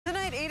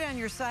8 on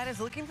your side is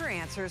looking for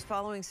answers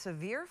following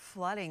severe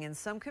flooding in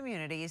some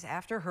communities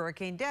after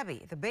Hurricane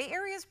Debbie. The Bay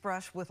Area's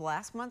brush with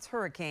last month's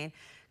hurricane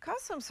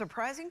caused some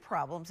surprising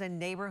problems in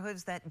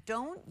neighborhoods that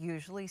don't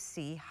usually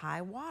see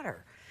high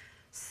water.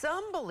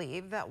 Some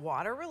believe that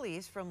water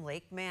released from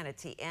Lake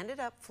Manatee ended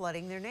up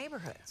flooding their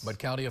neighborhoods. But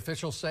county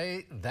officials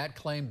say that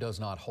claim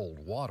does not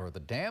hold water. The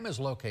dam is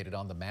located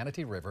on the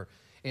Manatee River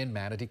in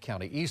Manatee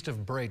County, east of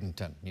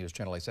Bradenton. News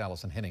Channel 8's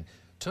Allison Henning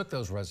took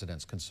those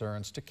residents'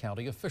 concerns to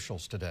county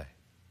officials today.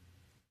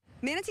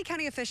 Manatee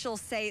County officials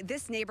say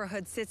this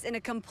neighborhood sits in a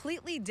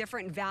completely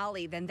different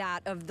valley than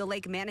that of the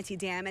Lake Manatee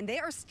Dam, and they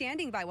are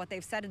standing by what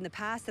they've said in the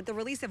past, that the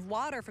release of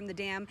water from the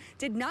dam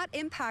did not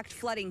impact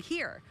flooding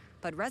here.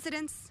 But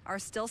residents are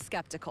still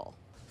skeptical.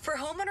 For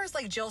homeowners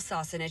like Jill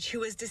Sossanich,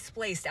 who was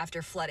displaced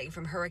after flooding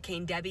from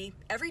Hurricane Debbie,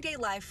 everyday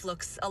life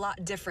looks a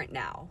lot different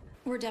now.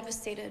 We're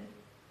devastated.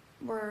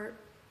 We're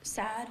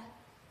sad.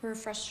 We're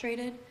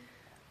frustrated.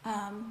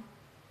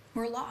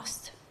 We're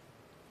lost.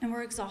 And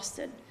we're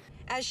exhausted.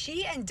 As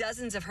she and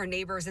dozens of her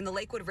neighbors in the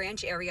Lakewood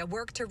Ranch area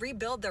work to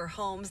rebuild their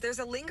homes, there's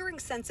a lingering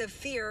sense of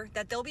fear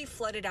that they'll be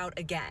flooded out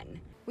again.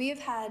 We have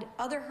had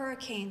other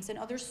hurricanes and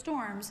other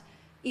storms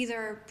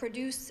either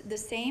produce the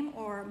same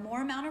or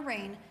more amount of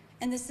rain,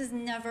 and this has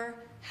never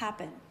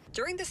happened.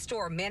 During the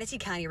storm, Manatee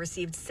County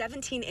received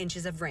 17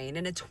 inches of rain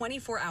in a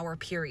 24-hour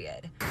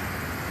period.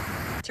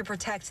 To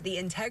protect the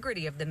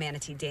integrity of the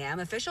Manatee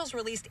Dam, officials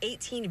released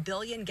 18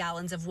 billion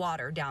gallons of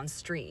water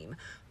downstream.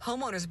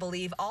 Homeowners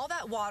believe all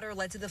that water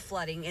led to the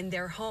flooding in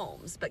their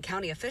homes, but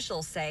county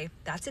officials say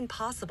that's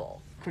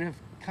impossible. Could have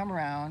come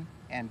around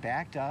and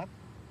backed up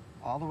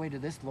all the way to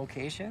this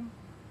location?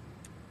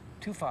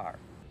 Too far.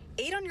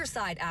 8 on Your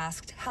Side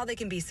asked how they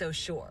can be so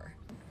sure.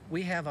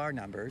 We have our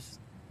numbers,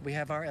 we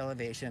have our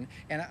elevation,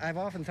 and I've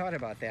often thought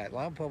about that. A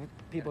lot of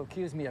people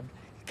accuse me of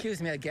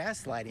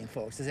gaslighting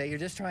folks, to say you're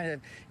just trying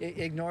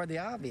to ignore the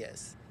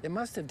obvious. They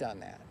must have done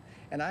that.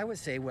 And I would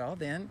say, well,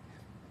 then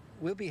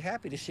we'll be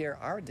happy to share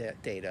our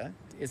data.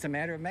 It's a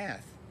matter of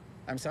math.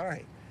 I'm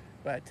sorry,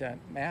 but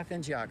math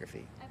and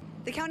geography.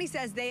 The county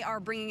says they are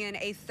bringing in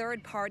a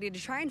third party to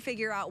try and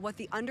figure out what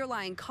the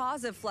underlying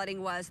cause of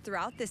flooding was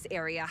throughout this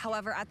area.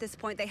 However, at this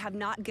point, they have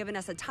not given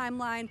us a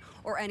timeline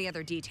or any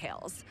other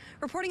details.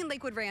 Reporting in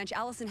Lakewood Ranch,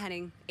 Allison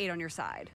Henning, 8 on Your Side.